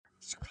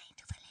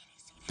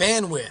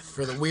Bandwidth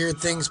for the Weird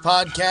Things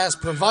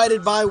podcast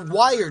provided by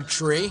Wired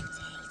Tree.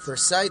 For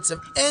sites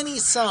of any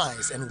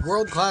size and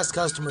world-class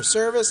customer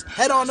service,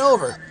 head on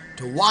over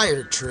to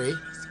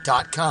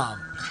wiredtree.com.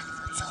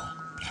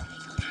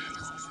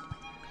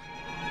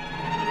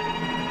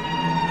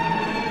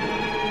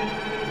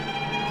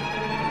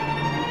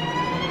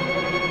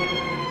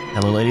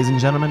 Hello, ladies and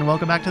gentlemen.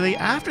 Welcome back to the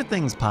After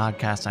Things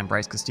podcast. I'm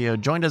Bryce Castillo,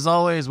 joined as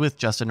always with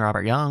Justin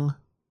Robert Young.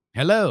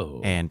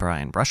 Hello. And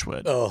Brian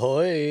Brushwood.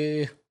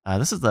 Ahoy.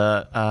 This is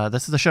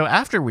the show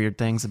after Weird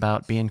Things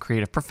about being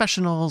creative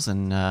professionals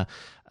and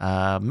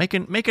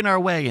making our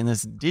way in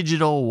this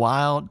digital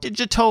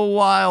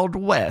wild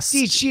west.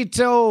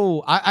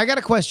 Digital. I got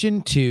a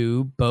question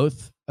to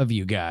both of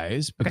you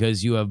guys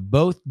because you have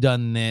both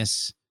done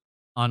this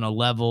on a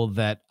level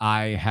that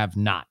I have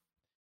not.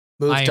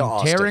 I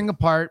am tearing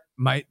apart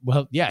my.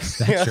 Well, yes,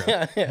 that's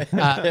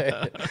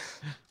true.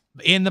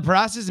 In the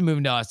process of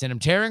moving to Austin, I'm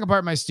tearing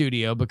apart my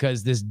studio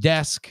because this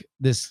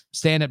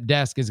stand-up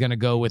desk is going to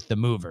go with the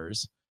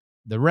movers.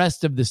 The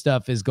rest of the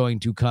stuff is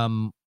going to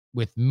come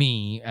with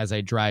me as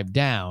I drive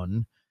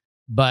down.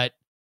 But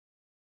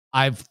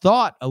I've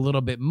thought a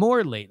little bit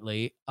more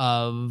lately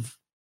of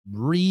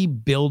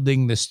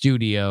rebuilding the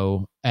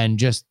studio and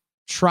just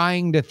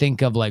trying to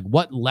think of like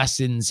what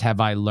lessons have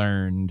I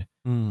learned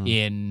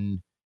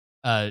in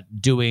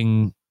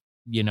doing,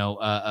 in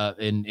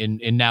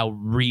now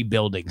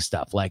rebuilding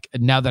stuff. Like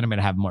now that I'm going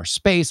to have more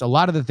space, a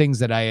lot of the things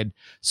that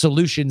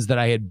solutions that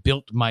I had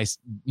built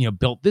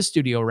this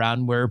studio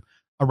around were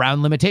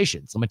around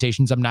limitations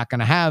I'm not going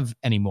to have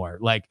anymore.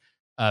 Like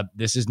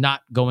this is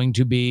not going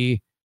to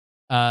be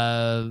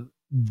the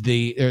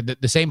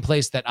same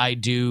place that I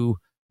do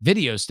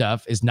video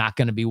stuff is not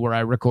going to be where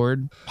I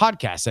record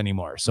podcasts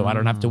anymore. So I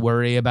don't have to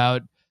worry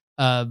about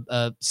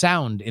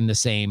sound in the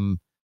same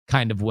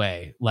kind of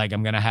way. Like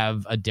I'm going to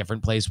have a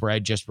different place where I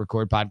just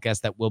record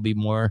podcasts that will be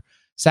more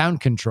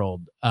sound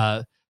controlled.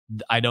 I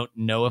don't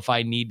know if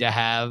I need to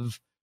have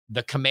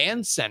the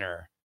command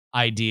center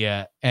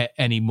idea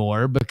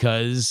anymore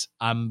because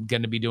I'm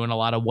going to be doing a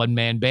lot of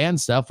one-man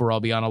band stuff where I'll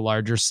be on a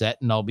larger set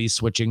and I'll be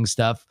switching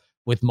stuff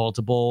with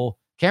multiple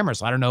cameras.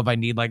 So I don't know if I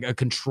need like a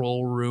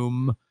control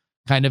room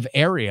kind of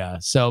area.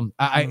 So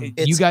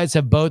you guys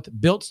have both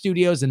built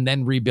studios and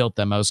then rebuilt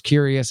them. I was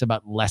curious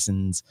about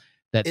lessons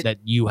that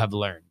you have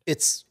learned.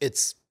 It's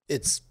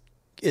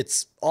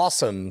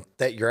awesome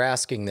that you're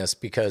asking this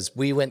because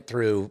we went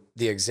through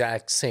the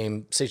exact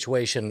same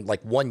situation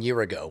like 1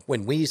 year ago.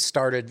 When we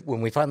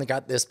finally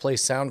got this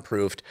place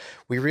soundproofed,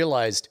 we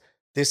realized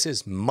this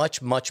is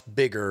much, much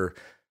bigger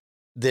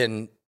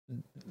than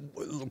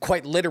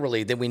quite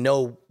literally than we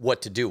know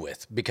what to do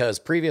with, because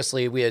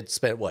previously we had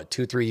spent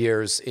 2-3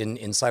 years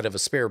inside of a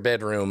spare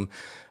bedroom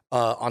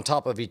on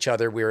top of each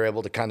other. We were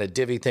able to kind of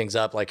divvy things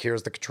up. Like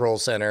here's the control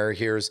center,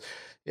 here's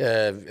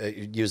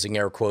using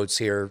air quotes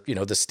here,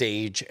 the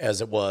stage as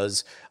it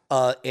was.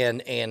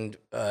 And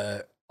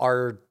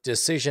our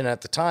decision at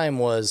the time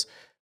was,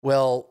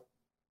 well,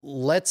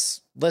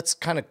 let's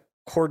kind of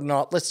cordon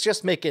off. Let's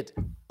just make it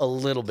a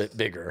little bit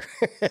bigger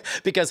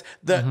because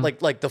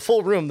like the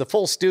full room, the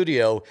full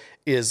studio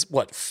is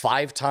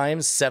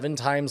 7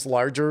 times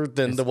larger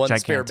than the one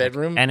gigantic spare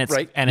bedroom. And it's,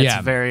 right?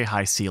 It's very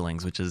high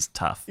ceilings, which is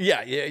tough.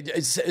 Yeah.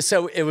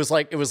 So it was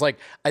like,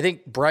 I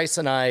think Bryce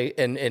and I,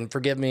 and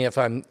forgive me if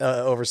I'm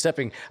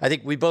overstepping, I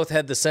think we both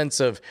had the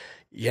sense of,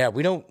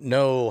 we don't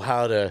know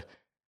how to,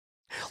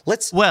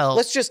 let's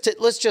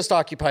just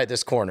occupy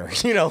this corner,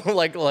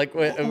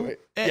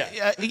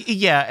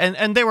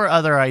 and there were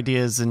other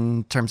ideas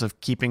in terms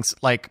of keeping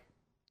like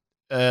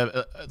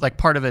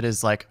part of it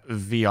is like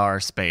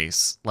VR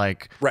space.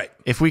 Like right.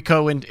 If we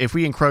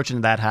encroach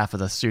into that half of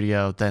the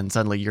studio, then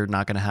suddenly you're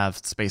not going to have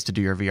space to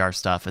do your VR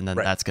stuff, and then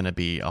that's going to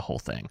be a whole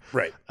thing.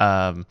 Right.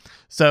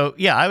 So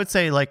I would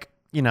say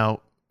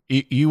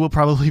you will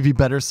probably be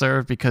better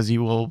served because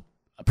you will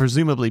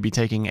presumably be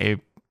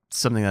taking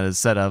something that is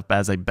set up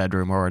as a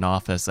bedroom or an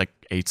office, like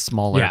a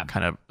smaller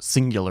kind of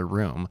singular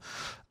room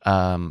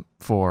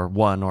for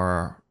one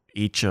or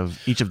each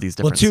of these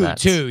different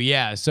sets. Two.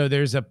 Yeah. So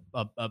there's a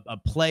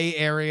play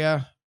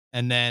area,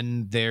 and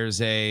then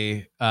there's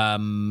a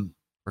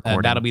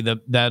that'll be the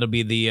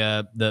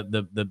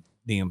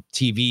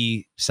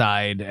TV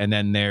side, and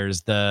then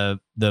there's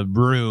the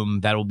room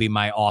that will be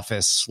my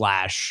office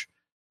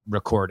 /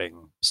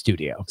 recording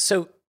studio.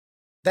 So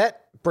that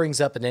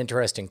brings up an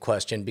interesting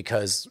question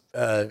because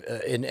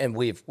and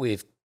we've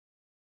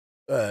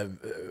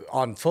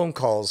on phone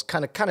calls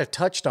kind of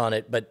touched on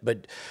it,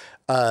 but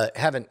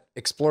haven't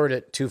explored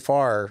it too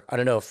far. I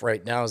don't know if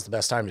right now is the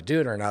best time to do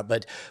it or not,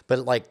 but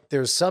like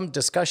there's some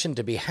discussion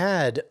to be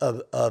had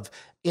of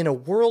in a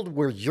world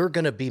where you're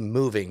going to be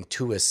moving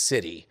to a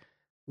city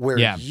where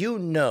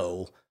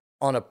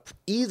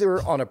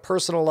either on a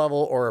personal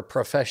level or a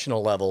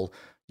professional level,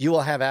 you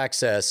will have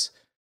access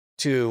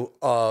to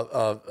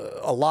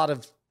a lot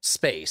of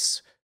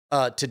space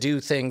to do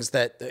things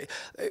that,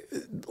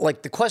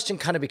 like the question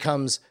kind of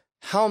becomes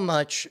how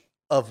much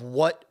of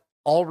what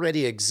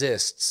already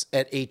exists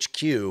at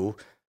HQ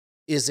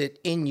is it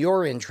in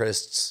your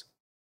interests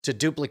to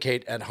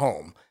duplicate at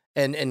home.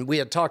 And we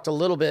had talked a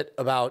little bit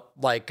about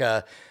like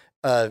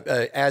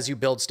as you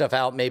build stuff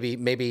out, maybe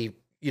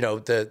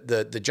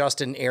the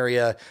Justin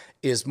area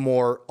is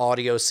more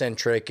audio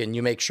centric, and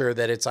you make sure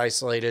that it's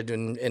isolated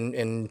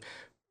and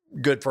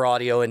good for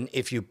audio. And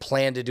if you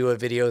plan to do a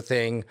video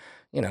thing,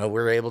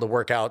 we're able to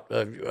work out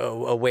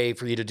a way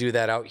for you to do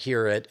that out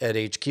here at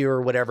HQ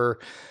or whatever.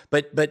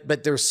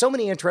 But there's so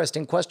many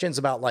interesting questions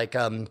about like,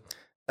 I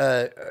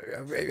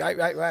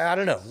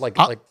don't know.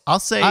 I'll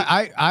say,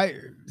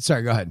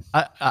 sorry, go ahead.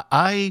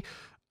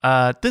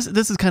 This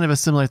is kind of a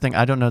similar thing.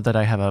 I don't know that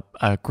I have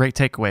a great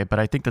takeaway, but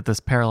I think that this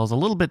parallels a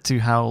little bit to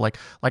how like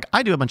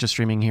I do a bunch of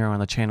streaming here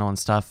on the channel and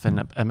stuff, and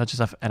a bunch of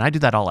stuff, and I do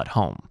that all at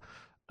home.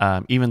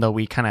 Even though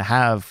we kind of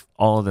have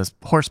all of this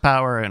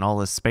horsepower and all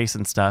this space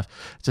and stuff,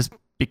 just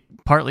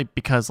partly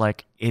because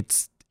like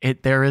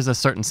there is a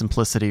certain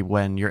simplicity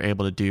when you're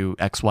able to do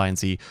X, Y, and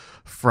Z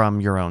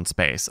from your own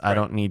space. Right. I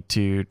don't need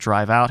to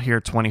drive out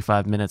here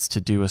 25 minutes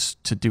to do a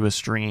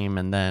stream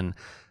and then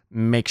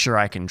make sure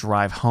I can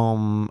drive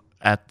home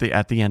at the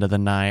end of the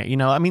night.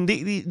 I mean,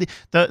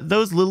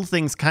 those little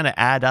things kind of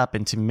add up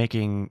into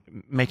making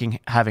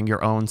having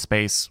your own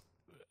space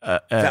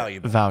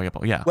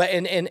valuable. Yeah. Well,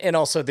 and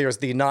also there's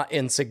the not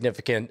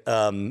insignificant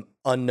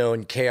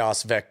unknown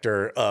chaos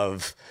vector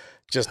of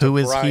just who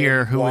is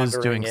here, who is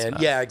doing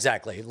stuff. Yeah,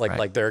 exactly.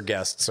 Like their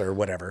guests or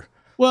whatever.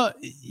 Well,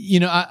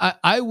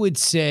 I would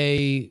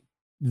say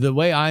the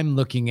way I'm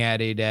looking at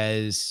it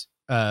as,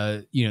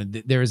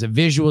 there is a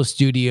visual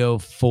studio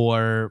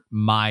for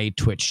my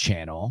Twitch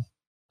channel.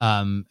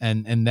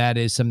 And that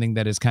is something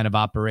that is kind of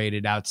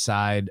operated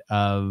outside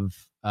of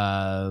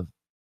outside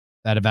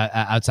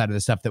of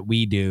the stuff that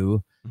we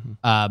do.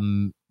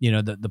 Mm-hmm.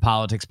 The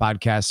politics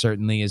podcast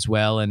certainly as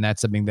well. And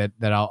that's something that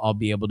I'll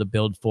be able to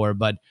build for,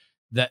 but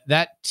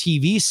that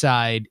TV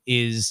side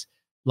is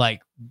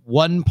like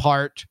one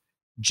part,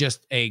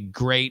 just a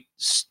great,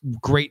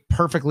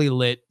 perfectly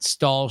lit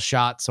stall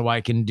shot so I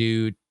can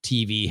do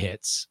TV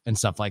hits and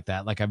stuff like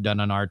that, like I've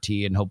done on RT,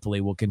 and hopefully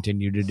will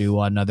continue to do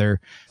on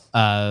other,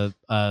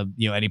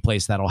 any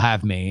place that'll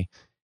have me.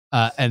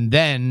 And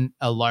then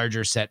a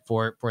larger set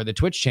for the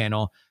Twitch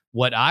channel.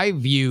 What I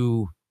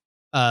view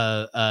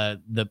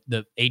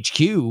the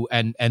HQ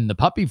and the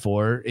puppy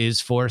for is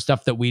for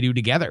stuff that we do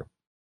together.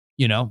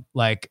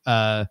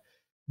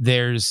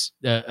 There's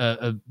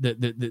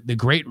the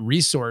great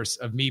resource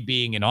of me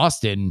being in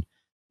Austin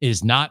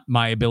is not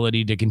my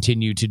ability to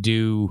continue to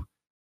do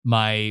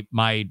my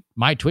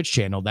Twitch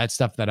channel. That's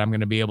stuff that I'm going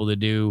to be able to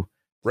do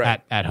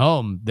at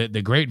home.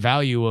 The great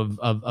value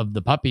of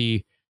the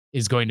puppy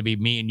is going to be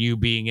me and you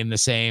being in the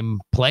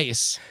same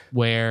place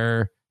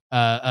where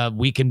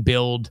we can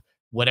build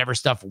whatever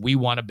stuff we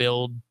want to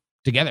build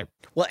together.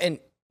 Well, and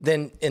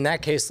then in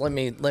that case, let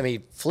me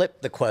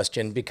flip the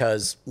question,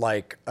 because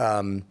I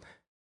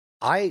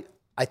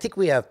think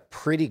we have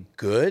pretty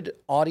good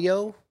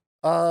audio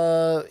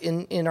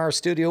in our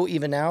studio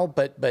even now,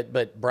 but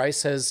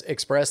Bryce has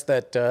expressed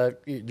that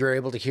you're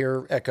able to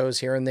hear echoes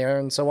here and there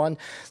and so on.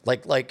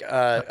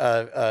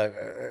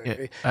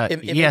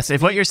 Yes,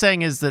 if what you're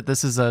saying is that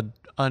this is an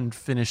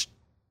unfinished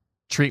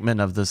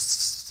treatment of this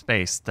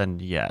space,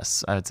 then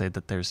yes, I would say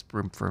that there's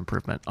room for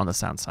improvement on the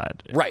sound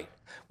side. Right.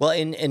 Well,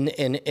 and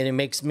it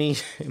makes me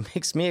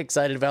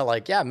excited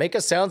about make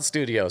a sound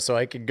studio so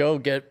I could go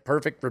get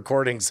perfect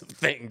recordings of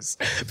things,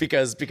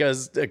 because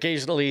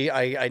occasionally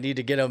I need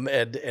to get them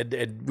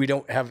and we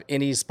don't have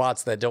any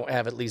spots that don't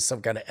have at least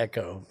some kind of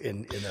echo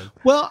in them.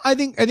 Well, I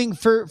think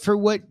for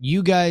what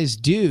you guys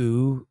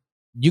do,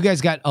 you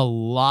guys got a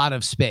lot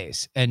of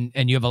space and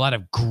you have a lot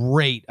of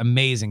great,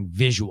 amazing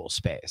visual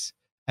space.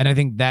 And I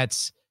think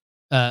that's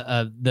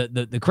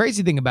the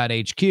crazy thing about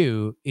HQ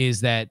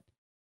is that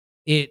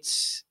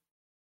it's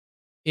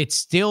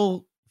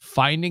still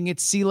finding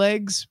its sea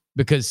legs,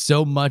 because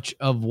so much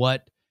of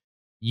what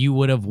you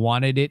would have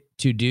wanted it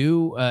to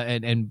do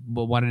and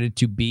wanted it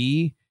to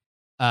be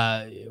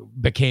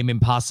became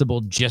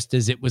impossible just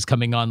as it was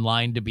coming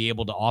online to be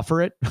able to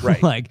offer it.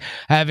 Right. Like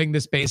having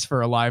the space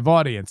for a live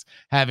audience,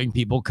 having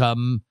people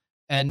come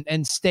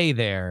and stay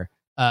there,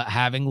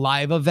 having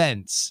live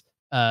events,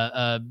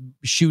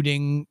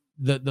 shooting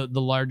the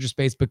larger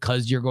space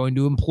because you're going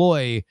to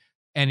employ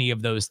any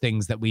of those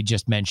things that we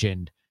just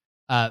mentioned.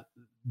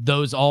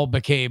 Those all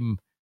became,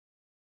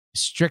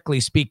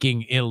 strictly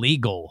speaking,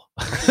 illegal.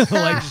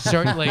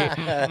 Shortly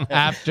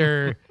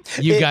after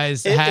you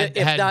guys had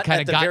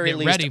kind of gotten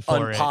it ready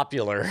for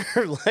unpopular.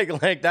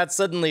 like that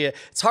suddenly,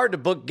 it's hard to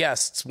book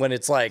guests when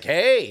it's like,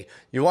 hey,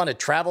 you want to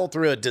travel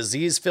through a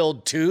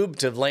disease-filled tube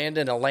to land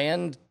in a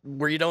land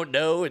where you don't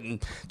know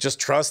and just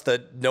trust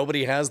that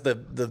nobody has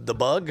the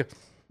bug.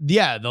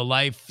 Yeah, the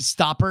life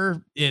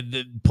stopper,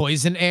 the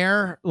poison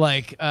air,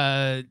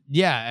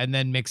 and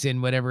then mix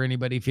in whatever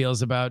anybody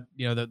feels about,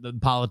 the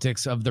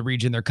politics of the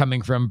region they're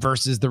coming from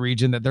versus the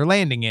region that they're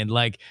landing in.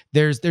 Like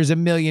there's a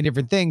million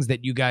different things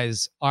that you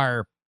guys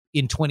are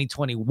in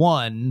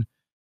 2021,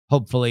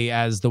 hopefully,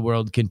 as the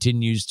world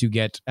continues to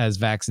get as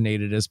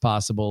vaccinated as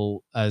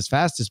possible, as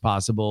fast as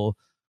possible.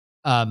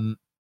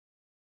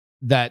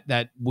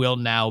 that will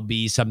now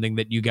be something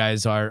that you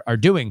guys are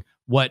doing.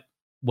 What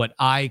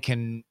I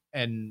can,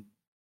 and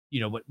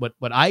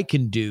what I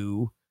can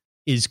do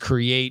is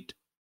create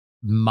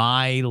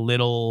my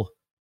little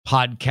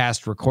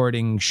podcast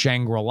recording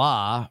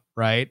Shangri-La,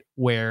 right?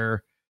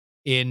 Where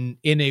in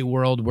a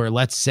world where,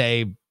 let's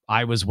say,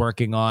 I was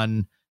working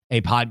on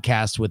a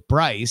podcast with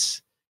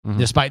Bryce,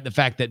 despite the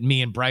fact that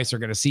me and Bryce are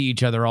going to see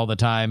each other all the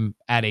time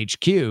at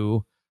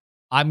HQ,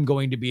 I'm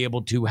going to be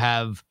able to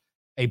have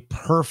a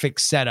perfect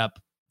setup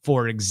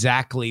for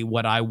exactly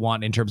what I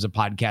want in terms of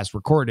podcast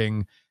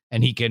recording.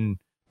 And he can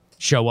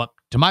show up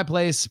to my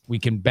place. We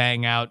can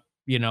bang out,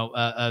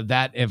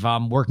 that if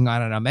I'm working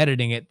on it, I'm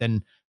editing it,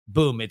 then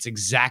boom, it's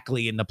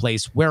exactly in the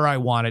place where I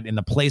want it, in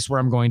the place where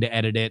I'm going to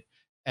edit it.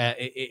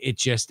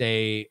 It's just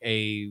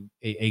a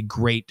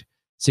great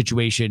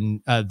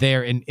situation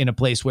there in a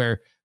place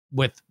where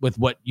with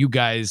what you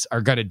guys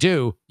are going to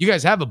do, you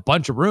guys have a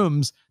bunch of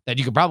rooms that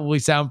you could probably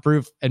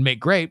soundproof and make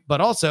great,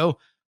 but also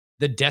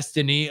the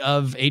destiny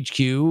of HQ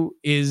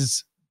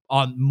is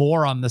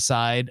more on the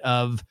side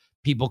of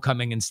people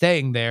coming and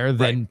staying there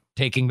than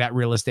taking that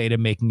real estate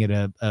and making it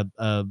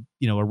a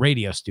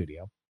radio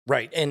studio.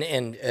 Right.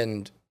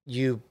 And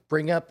you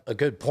bring up a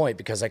good point,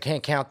 because I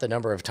can't count the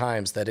number of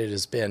times that it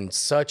has been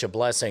such a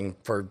blessing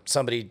for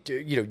somebody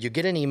to, you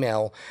get an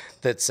email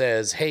that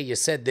says, hey, you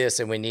said this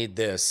and we need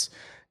this.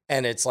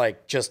 And it's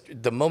like, just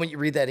the moment you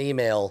read that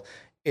email,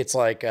 it's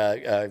like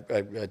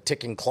a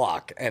ticking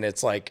clock. And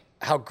it's like,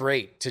 how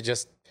great to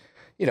just,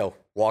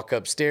 walk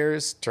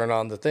upstairs, turn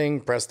on the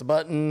thing, press the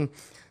button,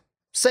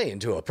 say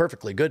into a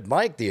perfectly good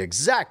mic the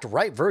exact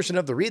right version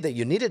of the read that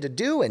you needed to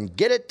do, and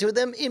get it to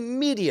them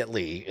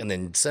immediately, and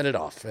then send it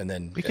off. And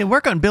then we can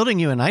work on building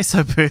you an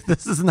ISO booth.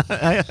 This is not.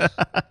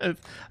 This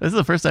is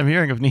the first I'm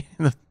hearing of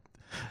needing.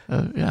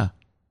 Yeah.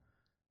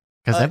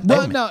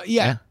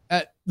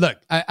 Look,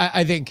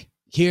 I think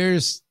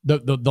here's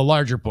the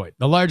larger point.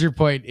 The larger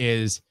point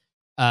is,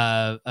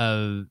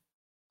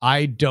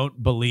 I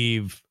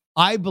believe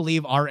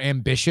our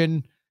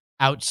ambition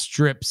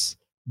outstrips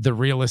the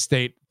real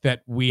estate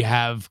that we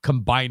have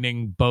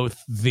combining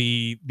both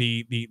the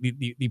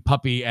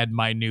puppy and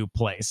my new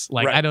place.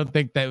 Like, right. I don't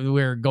think that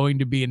we're going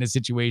to be in a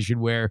situation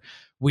where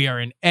we are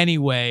in any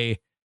way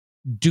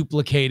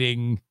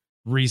duplicating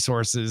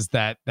resources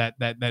that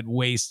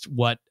waste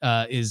what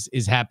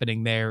is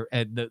happening there.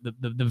 And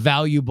the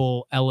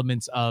valuable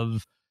elements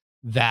of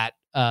that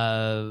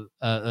the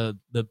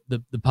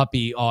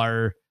puppy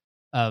are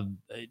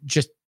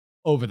just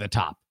over the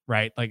top,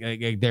 right? Like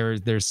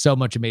there's so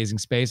much amazing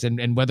space,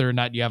 and whether or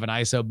not you have an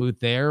ISO booth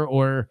there,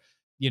 or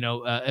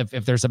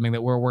if there's something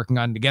that we're working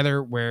on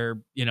together where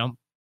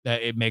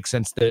it makes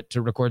sense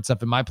to record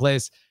stuff in my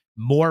place,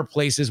 more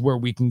places where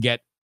we can get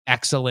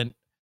excellent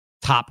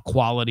top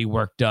quality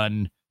work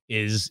done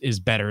is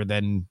better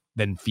than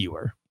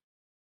fewer.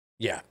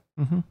 Yeah.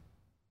 Mm-hmm.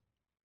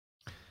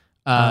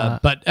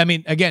 But I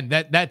mean, again,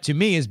 that to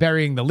me is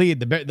burying the lead.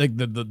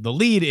 The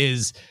lead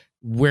is,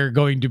 we're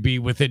going to be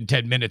within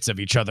 10 minutes of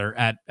each other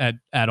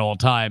at all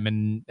time.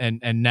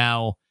 And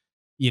now,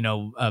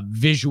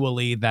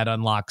 visually that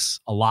unlocks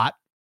a lot.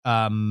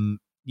 And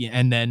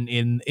then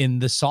in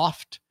the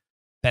soft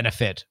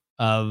benefit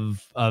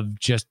of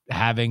just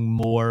having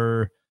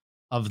more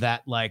of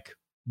that, like,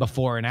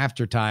 before and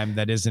after time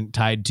that isn't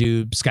tied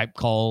to Skype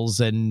calls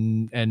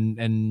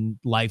and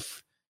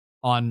life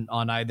on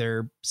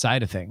either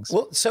side of things.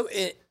 Well, so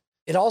it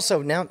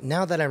also,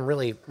 now that I'm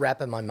really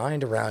wrapping my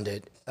mind around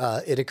it,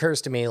 it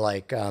occurs to me,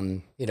 like,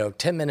 10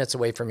 minutes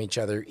away from each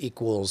other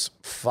equals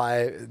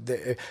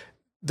 5.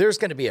 There's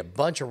going to be a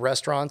bunch of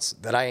restaurants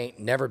that I ain't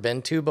never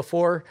been to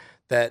before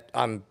that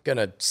I'm going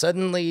to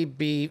suddenly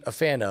be a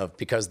fan of,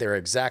 because they're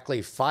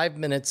exactly 5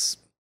 minutes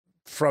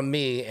from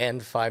me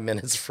and 5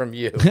 minutes from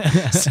you.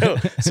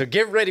 So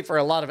get ready for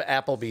a lot of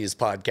Applebee's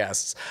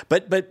podcasts.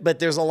 But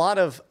there's a lot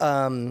of,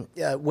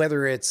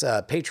 whether it's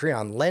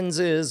Patreon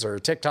lenses or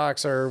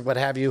TikToks or what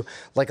have you,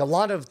 like, a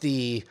lot of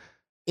the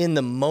in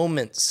the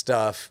moment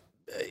stuff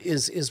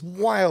is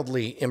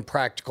wildly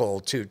impractical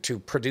to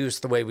produce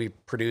the way we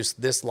produce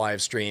this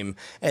live stream,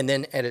 and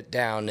then edit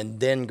down, and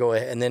then go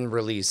ahead and then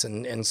release,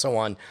 and so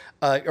on.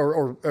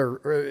 Or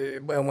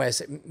when I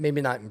say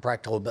maybe not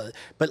impractical, but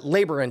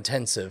labor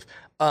intensive.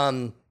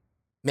 Man,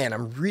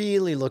 I'm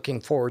really looking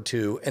forward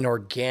to an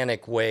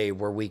organic way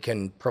where we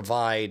can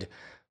provide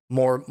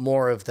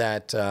more of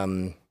that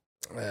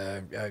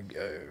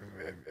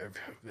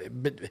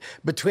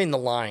between the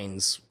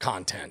lines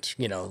content,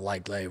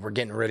 like we're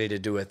getting ready to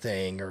do a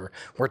thing, or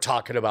we're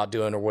talking about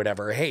doing, or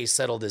whatever. Hey,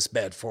 settle this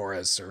bet for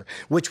us, or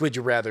which would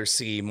you rather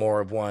see,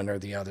 more of one or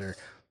the other,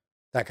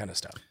 that kind of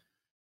stuff.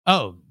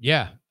 Oh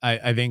yeah.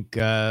 I think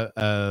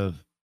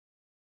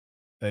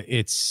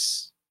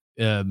it's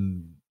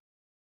the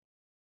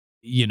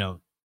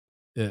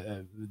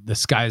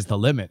sky's the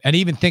limit. And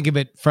even think of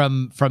it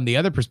from the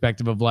other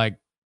perspective of, like,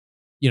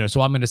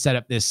 so I'm going to set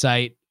up this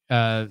site,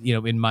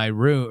 in my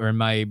room or in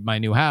my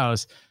new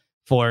house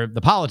for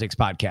the politics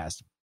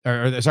podcast,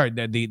 or sorry,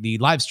 the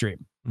live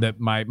stream, that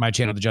my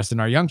channel, the Justin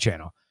R. Young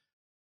channel.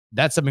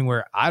 That's something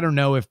where I don't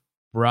know if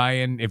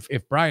Brian, if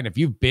Brian, if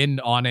you've been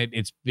on it,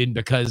 it's been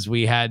because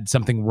we had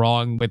something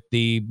wrong with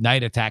the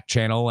Night Attack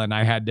channel and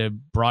I had to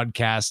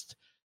broadcast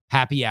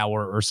happy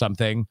hour or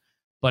something.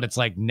 But it's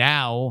like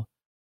now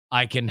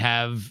I can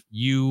have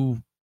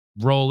you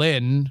roll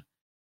in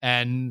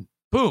and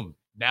boom,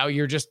 now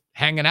you're just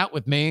hanging out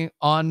with me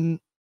on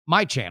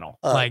my channel.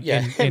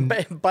 Yeah. And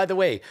by the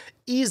way,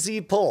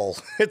 easy pull.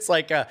 It's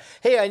like,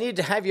 hey, I need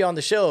to have you on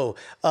the show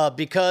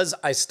because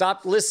I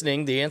stopped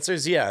listening. The answer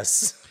is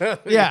yes.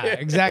 Yeah,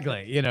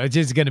 exactly. It's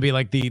just going to be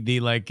like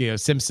the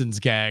Simpsons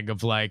gag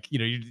of like,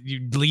 you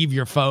leave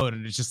your phone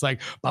and it's just like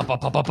pop,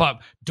 pop, pop, pop,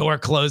 pop, door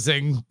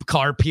closing,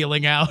 car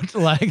peeling out.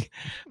 Like,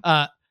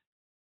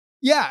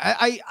 yeah,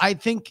 I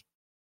think,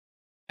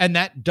 and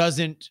that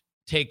doesn't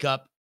take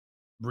up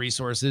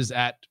resources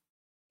at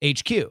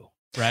HQ.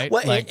 Right.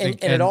 Well, and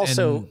it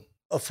also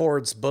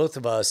affords both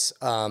of us,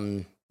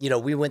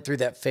 we went through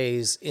that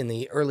phase in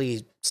the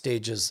early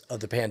stages of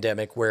the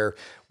pandemic where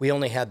we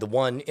only had the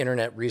one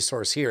internet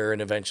resource here.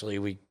 And eventually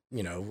we,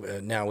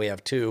 now we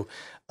have two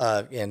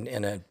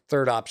and a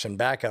third option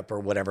backup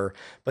or whatever.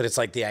 But it's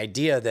like the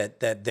idea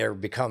that there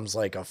becomes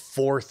like a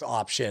fourth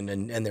option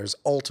and there's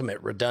ultimate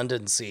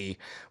redundancy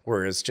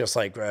where it's just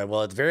like,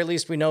 well, at the very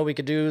least, we know we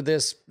could do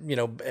this,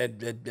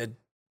 at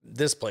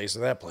this place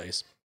or that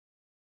place.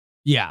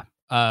 Yeah.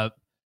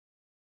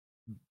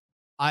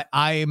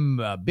 I'm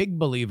a big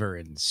believer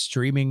in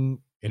streaming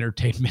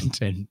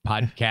entertainment and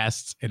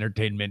podcasts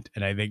entertainment,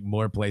 and I think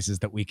more places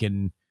that we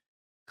can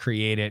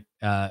create it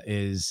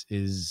is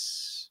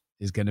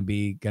going to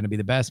be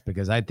the best,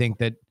 because I think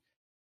that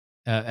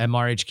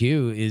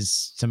MRHQ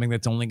is something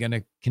that's only going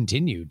to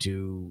continue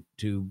to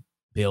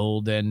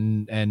build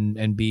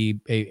and be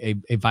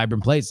a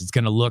vibrant place. It's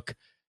going to look,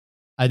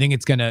 I think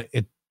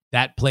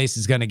that place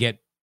is going to get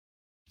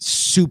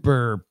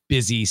super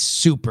busy,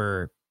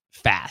 super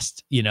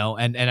fast,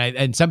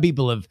 and some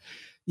people have,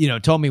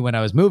 told me when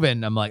I was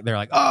moving, they're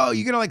like, oh,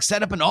 you're going to like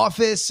set up an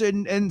office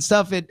and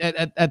stuff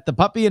at the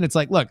Puppy. And it's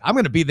like, look, I'm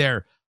going to be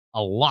there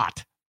a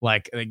lot.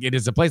 Like it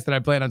is a place that I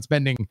plan on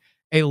spending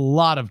a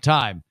lot of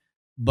time,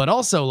 but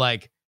also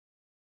like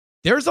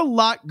there's a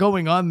lot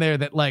going on there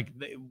that like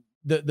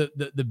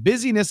the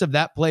busyness of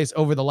that place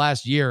over the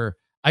last year,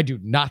 I do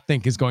not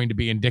think is going to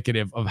be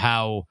indicative of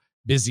how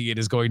busy it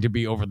is going to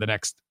be over the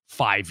next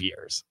 5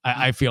 years.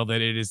 I feel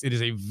that it is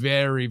a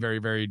very, very,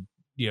 very,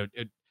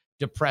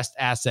 depressed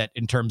asset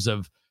in terms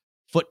of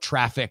foot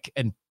traffic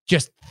and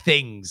just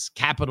things,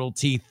 capital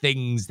T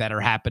things that are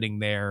happening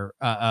there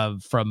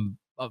from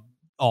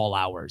all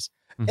hours.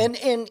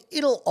 And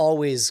it'll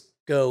always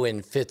go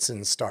in fits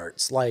and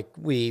starts. Like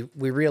we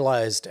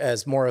realized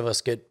as more of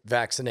us get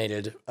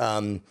vaccinated,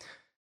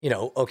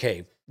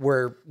 okay,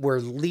 we're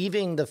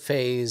leaving the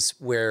phase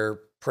where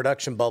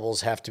production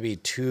bubbles have to be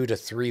 2 to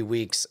 3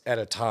 weeks at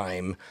a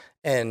time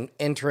and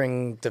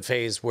entering the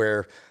phase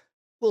where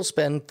we'll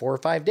spend 4 or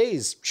 5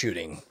 days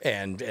shooting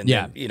and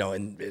yeah.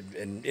 Then,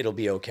 and it'll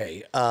be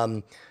okay.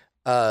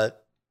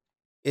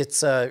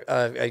 It's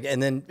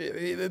and then,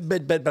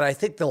 but I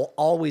think there'll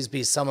always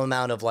be some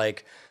amount of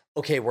like,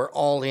 okay, we're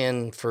all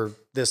in for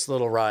this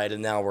little ride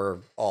and now we're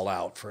all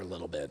out for a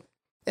little bit.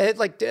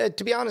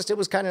 To be honest, it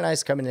was kind of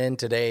nice coming in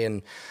today,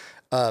 and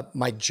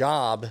my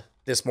job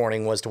this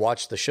morning was to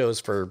watch the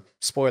shows for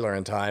Spoiler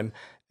in Time,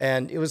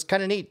 and it was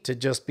kind of neat to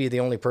just be the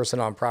only person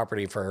on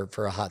property for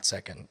a hot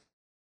second.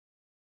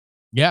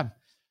 Yeah,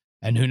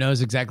 and who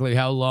knows exactly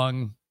how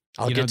long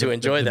I'll get to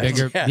enjoy that.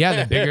 Bigger,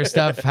 the bigger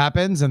stuff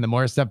happens, and the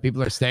more stuff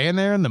people are staying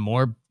there, and the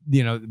more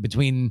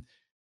between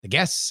the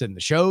guests and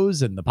the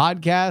shows and the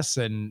podcasts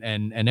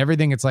and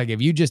everything. It's like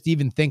if you just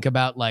even think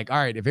about like, all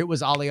right, if it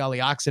was Ollie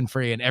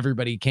Oxenfree and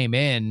everybody came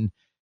in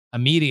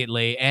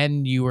immediately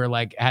and you were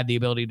like had the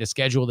ability to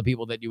schedule the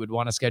people that you would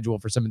want to schedule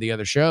for some of the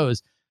other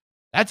shows,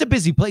 that's a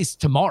busy place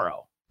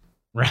tomorrow,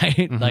 right?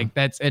 Mm-hmm. Like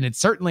and it's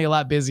certainly a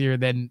lot busier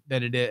than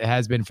it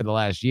has been for the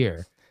last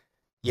year.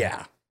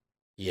 Yeah.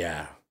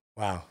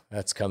 Wow,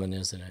 that's coming,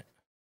 isn't it?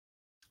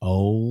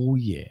 Oh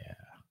yeah.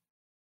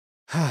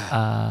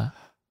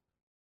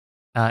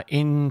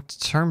 In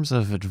terms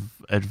of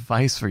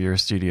advice for your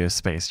studio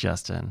space,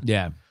 Justin.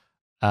 Yeah.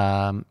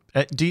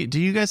 Do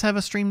you guys have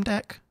a Stream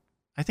Deck?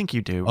 I think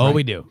you do. Oh, right?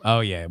 We do.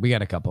 Oh, yeah. We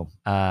got a couple.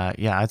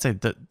 Yeah, I'd say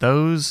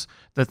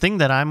the thing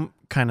that I'm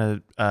kind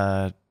of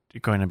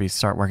going to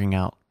start working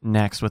out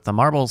next with the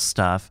Marbles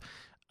stuff.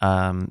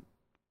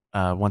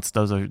 Once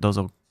those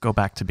will go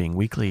back to being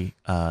weekly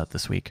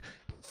this week.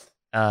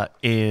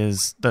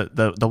 Is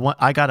the one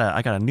I got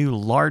a new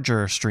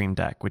larger Stream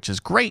Deck, which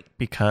is great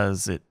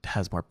because it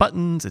has more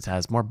buttons. It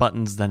has more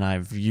buttons than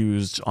I've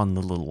used on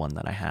the little one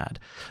that I had.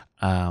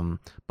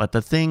 But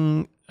the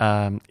thing,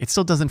 it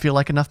still doesn't feel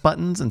like enough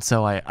buttons, and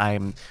so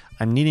I'm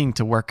needing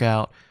to work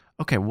out.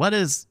 Okay, what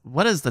is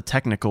the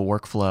technical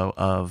workflow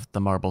of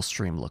the Marble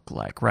stream look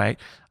like? Right,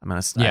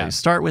 I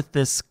start with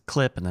this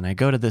clip, and then I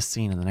go to this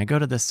scene, and then I go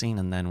to this scene,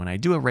 and then when I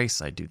do a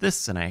race, I do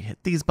this, and I hit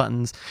these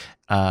buttons,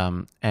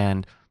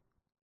 and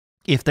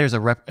if there's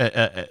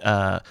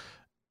I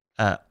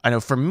know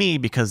for me,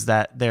 because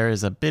that there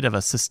is a bit of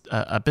a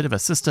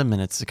system,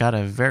 and it's got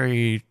a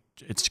very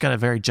it's got a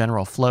very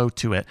general flow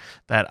to it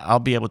that I'll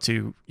be able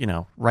to,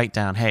 write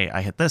down, hey,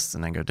 I hit this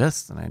and then go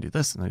this and I do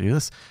this and I do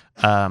this,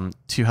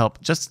 to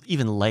help just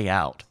even lay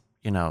out,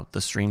 the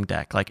Stream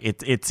Deck. Like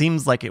it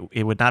seems like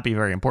it would not be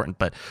very important,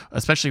 but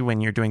especially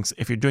when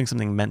if you're doing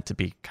something meant to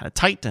be kind of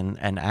tight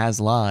and as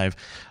live,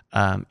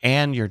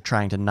 and you're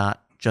trying to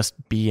not just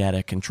be at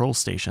a control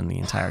station the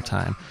entire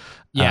time.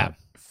 Yeah.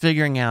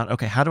 Figuring out,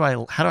 okay, how do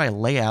I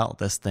lay out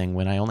this thing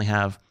when I only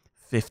have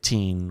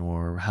 15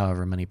 or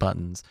however many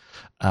buttons,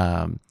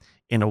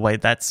 in a way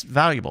that's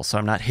valuable, so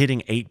I'm not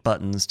hitting 8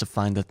 buttons to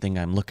find the thing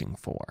I'm looking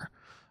for.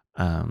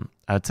 I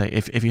would say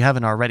if you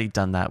haven't already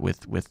done that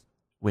with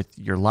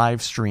your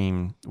live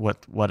stream,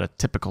 what a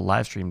typical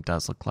live stream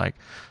does look like,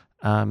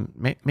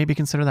 maybe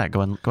consider that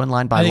going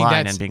line by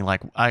line and being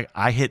like,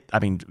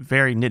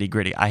 very nitty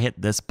gritty. I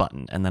hit this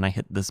button and then I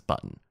hit this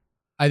button.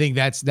 I think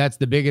that's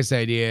the biggest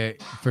idea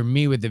for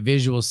me with the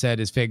visual set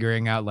is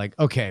figuring out like,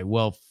 okay,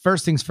 well,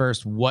 first things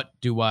first, what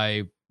do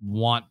I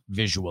want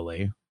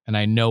visually? And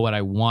I know what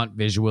I want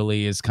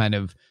visually is kind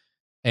of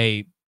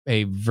a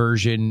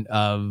version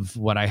of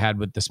what I had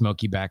with the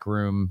Smoky Back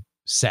Room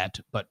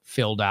set, but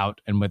filled out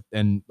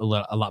and a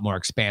lot more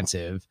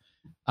expansive.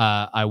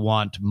 I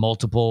want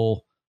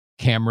multiple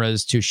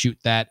cameras to shoot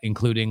that,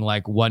 including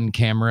like one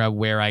camera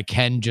where I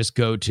can just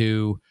go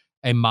to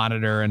a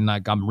monitor and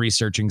like I'm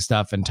researching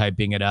stuff and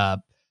typing it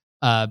up.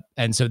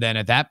 And so then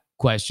at that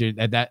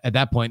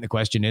point, the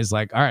question is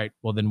like, all right,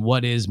 well then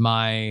what is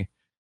my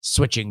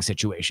switching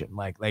situation?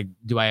 Like,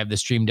 do I have the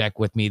Stream Deck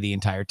with me the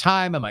entire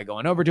time? Am I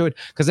going over to it?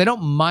 Because I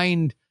don't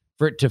mind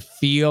for it to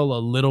feel a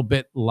little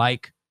bit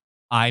like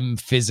I'm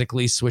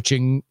physically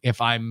switching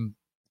if I'm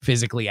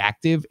physically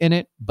active in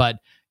it, but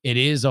it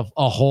is a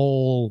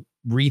whole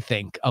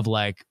rethink of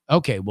like,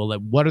 okay, well,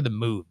 what are the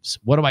moves?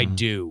 What do I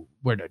do?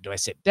 Where do I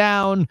sit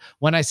down?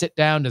 When I sit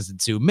down, does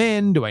it zoom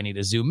in? Do I need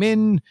a zoom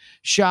in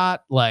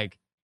shot? Like,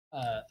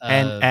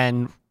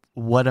 and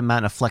what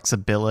amount of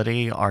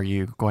flexibility are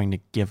you going to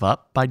give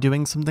up by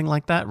doing something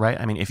like that?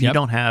 Right. I mean, if you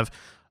don't have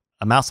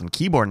a mouse and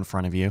keyboard in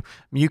front of you,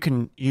 you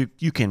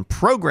can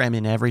program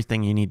in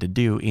everything you need to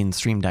do in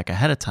Stream Deck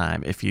ahead of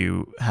time if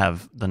you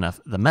have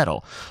the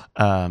metal.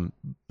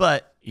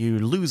 But you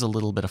lose a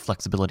little bit of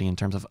flexibility in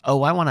terms of, I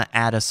want to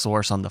add a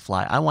source on the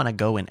fly. I want to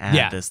go and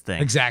add this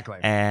thing. Exactly.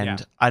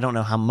 And I don't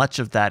know how much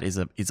of that is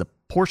a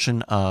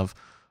portion of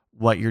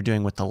what you're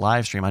doing with the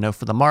live stream. I know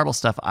for the Marble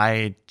stuff,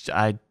 I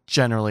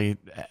generally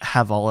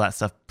have all that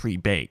stuff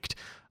pre-baked.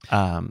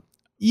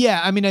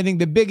 Yeah, I mean, I think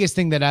the biggest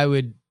thing that I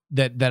would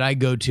that I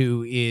go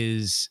to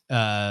is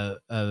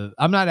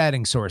I'm not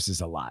adding sources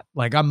a lot.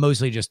 Like I'm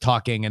mostly just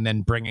talking and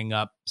then bringing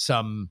up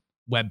some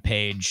web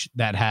page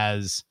that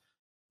has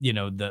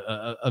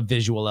a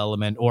visual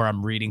element, or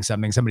I'm reading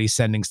something, somebody's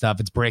sending stuff,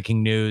 it's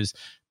breaking news,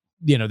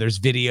 there's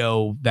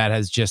video that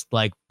has just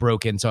like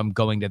broken, so I'm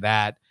going to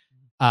that.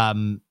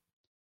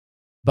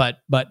 But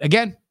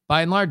again,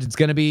 by and large, it's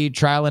going to be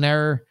trial and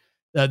error.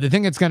 The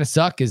thing that's going to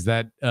suck is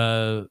that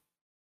I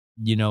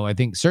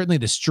think certainly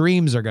the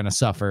streams are going to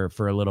suffer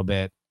for a little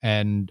bit,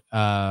 and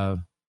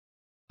I'm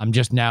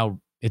just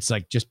now, it's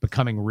like just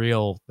becoming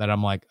real that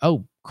I'm like,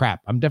 oh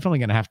crap, I'm definitely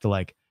going to have to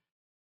like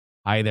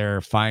either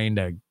find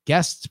a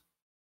guest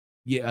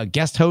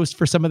host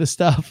for some of the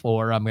stuff,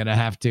 or I'm gonna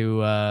have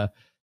to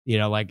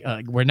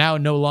we're now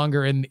no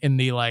longer in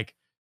the like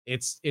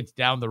it's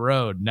down the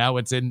road. Now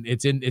it's in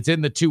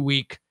the 2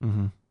 week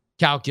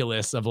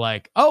calculus of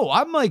like,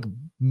 I'm like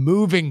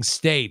moving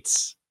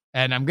states,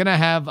 and I'm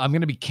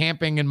gonna be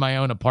camping in my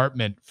own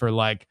apartment for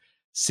like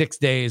 6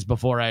 days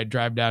before I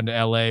drive down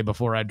to LA,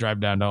 before I drive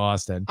down to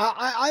Austin.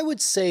 I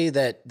would say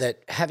that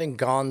having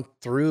gone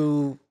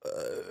through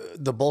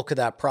the bulk of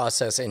that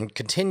process and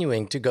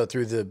continuing to go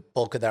through the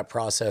bulk of that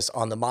process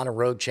on the Mono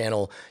Road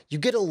channel, you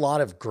get a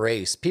lot of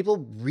grace.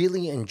 People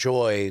really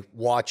enjoy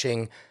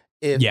watching,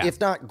 if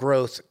not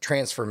growth,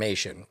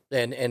 transformation.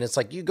 And it's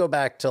like you go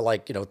back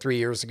to 3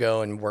 years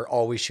ago and we're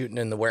always shooting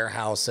in the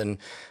warehouse and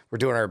we're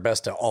doing our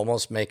best to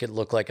almost make it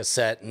look like a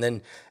set. And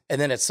then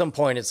at some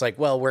point it's like,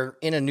 well, we're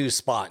in a new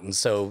spot. And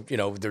so,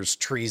 there's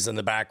trees in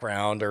the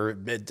background, or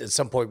at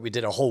some point we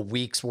did a whole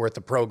week's worth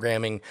of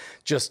programming,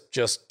 just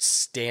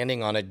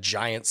standing on a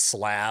giant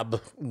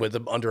slab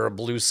under a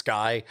blue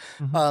sky.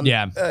 I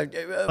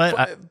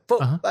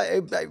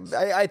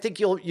think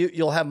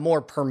you'll have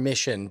more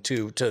permission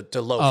to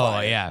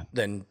lo-fi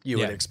than you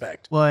would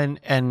expect. Well,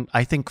 and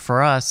I think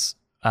for us,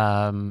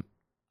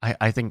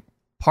 I think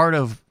part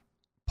of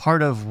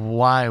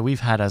why we've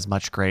had as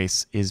much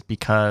grace is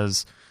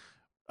because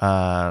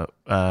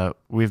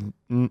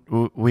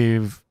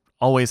we've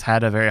always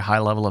had a very high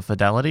level of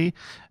fidelity.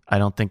 I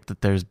don't think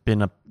that there's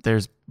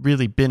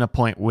really been a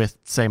point with,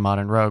 say,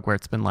 Modern Rogue where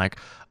it's been like,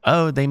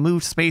 they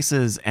moved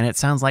spaces and it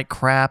sounds like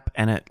crap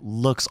and it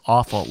looks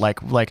awful.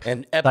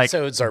 And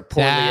episodes are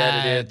poorly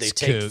edited. They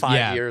take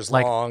 5 years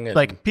long.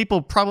 Like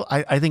people probably,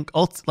 I think,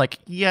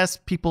 yes,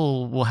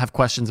 people will have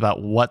questions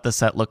about what the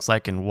set looks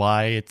like and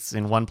why it's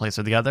in one place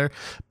or the other.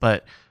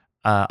 But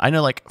I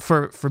know, like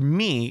for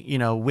me,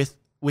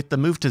 with the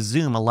move to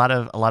Zoom, a lot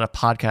of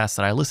podcasts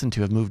that I listen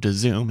to have moved to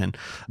Zoom, and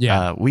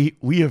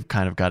we have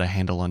kind of got a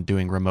handle on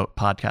doing remote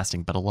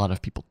podcasting, but a lot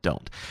of people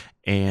don't,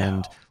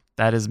 and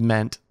that has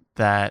meant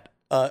that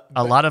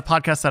a lot of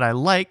podcasts that I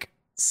like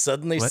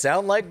suddenly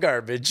sound like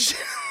garbage.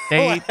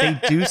 They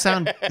do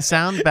sound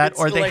bad,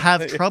 or they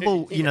have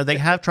trouble. They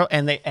have trouble,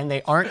 and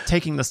they aren't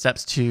taking the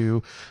steps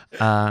to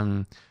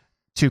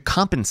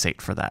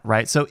compensate for that,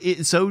 right? So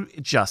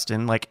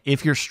Justin, like,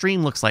 if your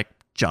stream looks like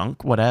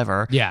junk,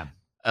 whatever, you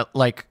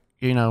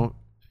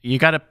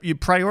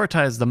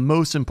prioritize the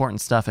most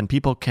important stuff, and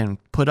people can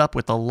put up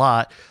with a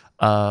lot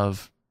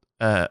of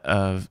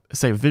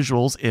say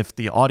visuals if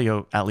the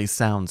audio at least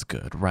sounds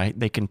good, right?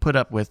 They can put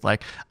up with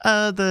like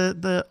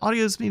the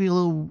audio is maybe a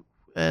little.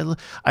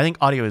 I think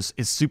audio is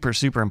super,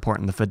 super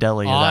important. The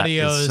fidelity of that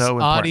is so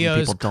important. Audio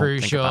is people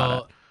crucial. Don't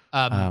think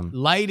about it.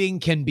 Lighting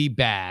can be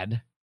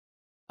bad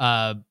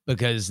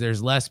because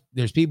there's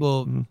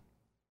people,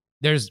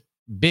 there's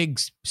big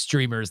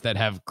streamers that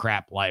have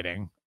crap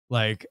lighting.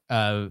 Like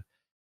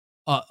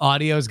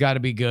audio's got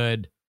to be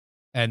good,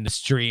 and the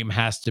stream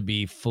has to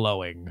be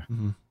flowing.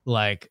 Mm-hmm.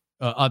 Like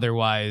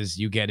otherwise,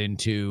 you get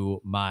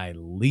into my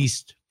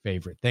least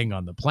favorite thing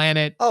on the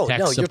planet. Oh,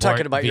 no, you're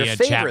talking about your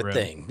favorite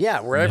thing. Yeah,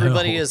 where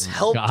everybody is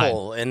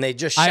helpful and they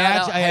just shout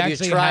out, have you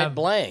tried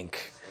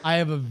blank? I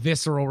have a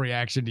visceral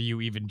reaction to you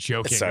even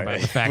joking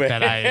about the fact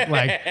that I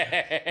like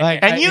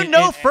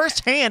and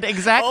firsthand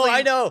exactly.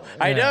 Oh,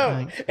 I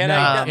know.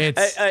 And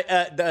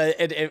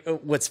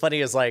what's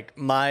funny is like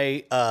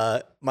my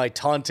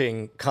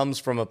taunting comes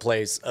from a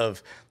place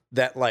of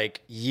that like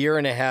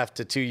 1.5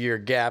 to 2 year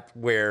gap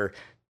where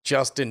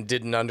Justin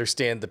didn't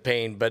understand the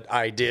pain, but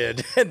I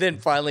did. And then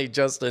finally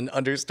Justin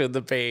understood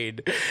the pain.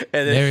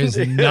 And then there's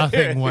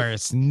nothing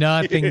worse.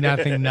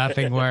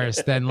 Nothing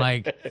worse than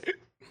like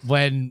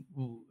when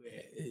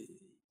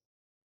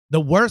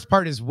the worst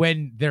part is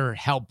when they're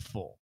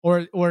helpful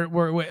or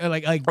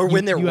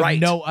when they're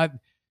right.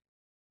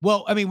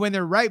 Well, I mean, when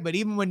they're right, but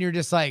even when you're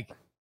just like,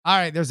 all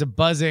right, there's a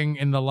buzzing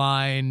in the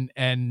line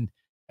and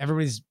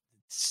everybody's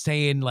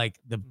saying like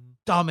the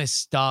dumbest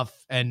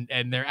stuff and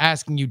they're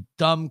asking you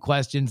dumb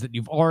questions that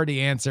you've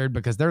already answered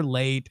because they're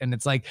late, and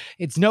it's like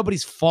it's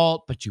nobody's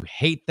fault, but you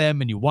hate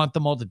them and you want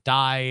them all to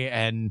die,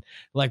 and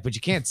like, but you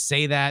can't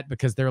say that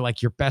because they're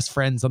like your best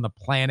friends on the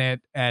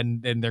planet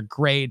and they're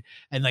great,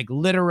 and like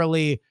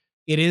literally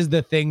it is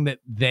the thing that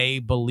they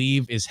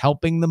believe is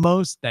helping the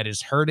most that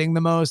is hurting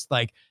the most.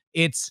 Like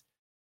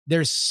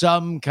there's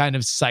some kind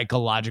of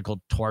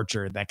psychological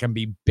torture that can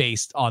be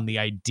based on the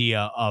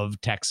idea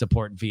of tech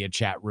support via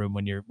chat room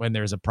when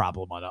there's a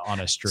problem on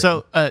a stream.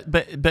 So,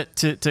 but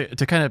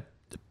to kind of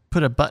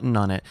put a button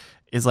on it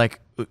is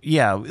like,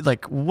 yeah,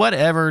 like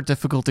whatever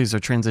difficulties or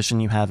transition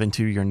you have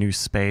into your new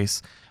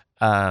space,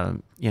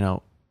 I'd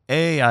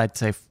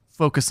say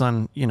focus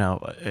on,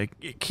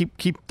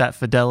 keep that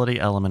fidelity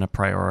element a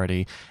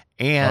priority,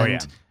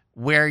 and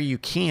where you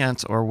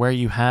can't or where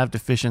you have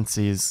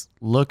deficiencies,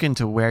 look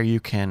into where you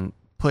can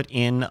put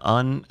in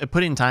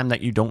time that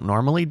you don't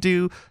normally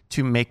do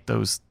to make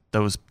those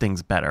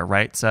things better,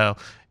 right? So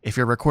if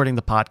you're recording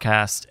the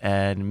podcast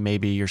and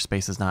maybe your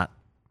space is not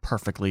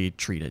perfectly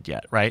treated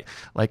yet, right?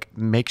 Like,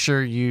 make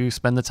sure you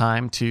spend the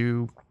time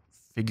to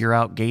figure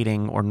out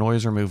gating or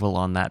noise removal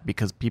on that,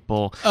 because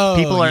people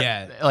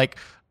are like,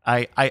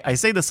 I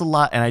say this a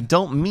lot, and I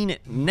don't mean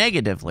it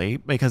negatively,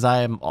 because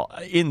I am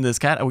in this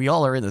we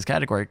all are in this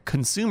category.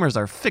 Consumers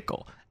are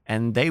fickle,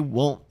 and they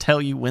won't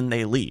tell you when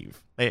they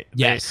leave.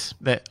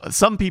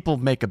 Some people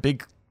make a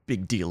big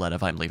deal out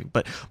of I'm leaving,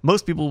 but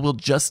most people will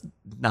just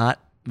not.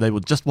 They will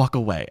just walk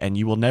away, and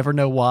you will never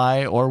know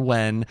why or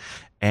when.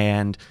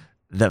 And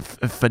the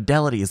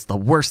fidelity is the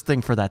worst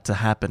thing for that to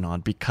happen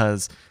on,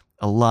 because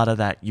a lot of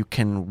that you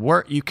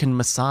can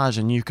massage,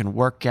 and you can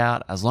work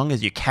out as long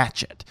as you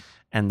catch it.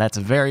 And that's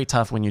very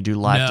tough when you do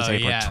live to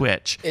tape or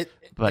Twitch,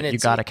 but you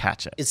got to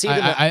catch it. It's even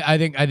I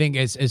think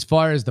as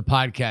far as the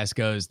podcast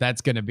goes,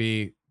 that's going to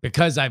be,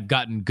 because I've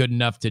gotten good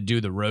enough to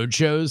do the road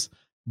shows.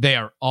 They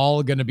are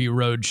all going to be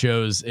road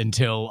shows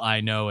until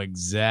I know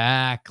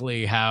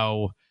exactly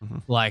how,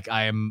 like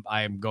I am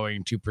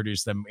going to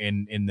produce them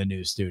in the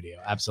new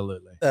studio.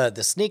 Absolutely.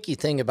 The sneaky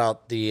thing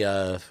about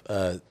the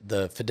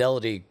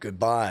fidelity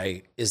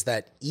goodbye is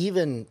that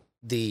even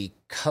the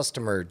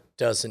customer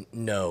doesn't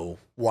know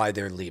why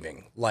they're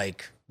leaving.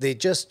 Like, they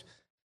just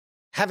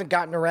haven't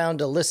gotten around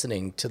to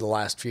listening to the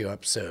last few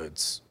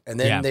episodes. And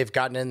then they've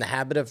gotten in the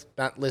habit of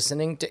not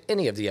listening to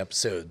any of the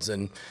episodes.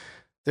 And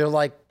they're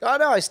like, oh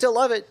no, I still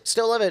love it.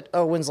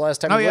 Oh, when's the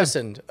last time you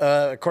listened?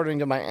 According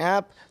to my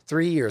app,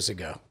 3 years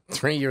ago.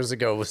 3 years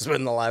ago was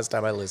when the last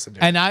time I listened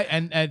to it.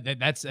 And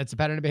that's a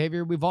pattern of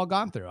behavior we've all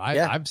gone through.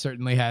 I've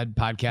certainly had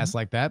podcasts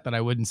like that, but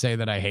I wouldn't say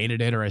that I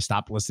hated it or I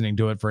stopped listening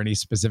to it for any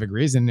specific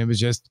reason. It was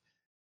just,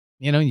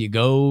 you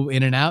go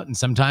in and out, and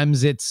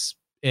sometimes it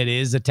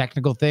is a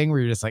technical thing where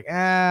you're just like,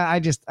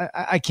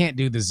 I can't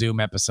do the Zoom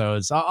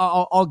episodes.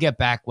 I'll get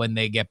back when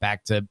they get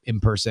back to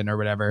in person or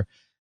whatever.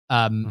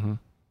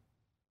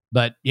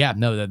 But yeah,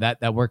 no,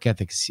 that work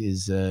ethic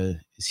is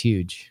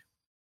huge.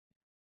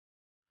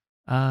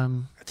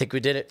 I think we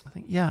did it.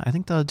 I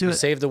think they'll do it.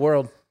 Save the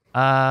world.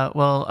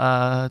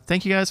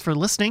 Thank you guys for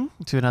listening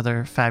to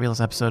another fabulous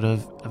episode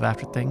of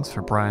After Things.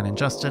 For Brian and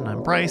Justin,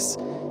 I'm Bryce.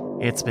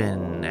 It's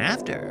been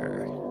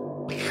After.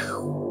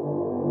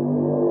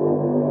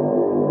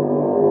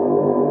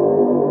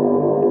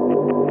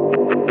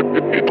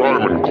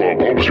 Diamond Club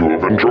hopes you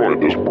have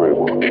enjoyed this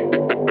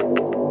program.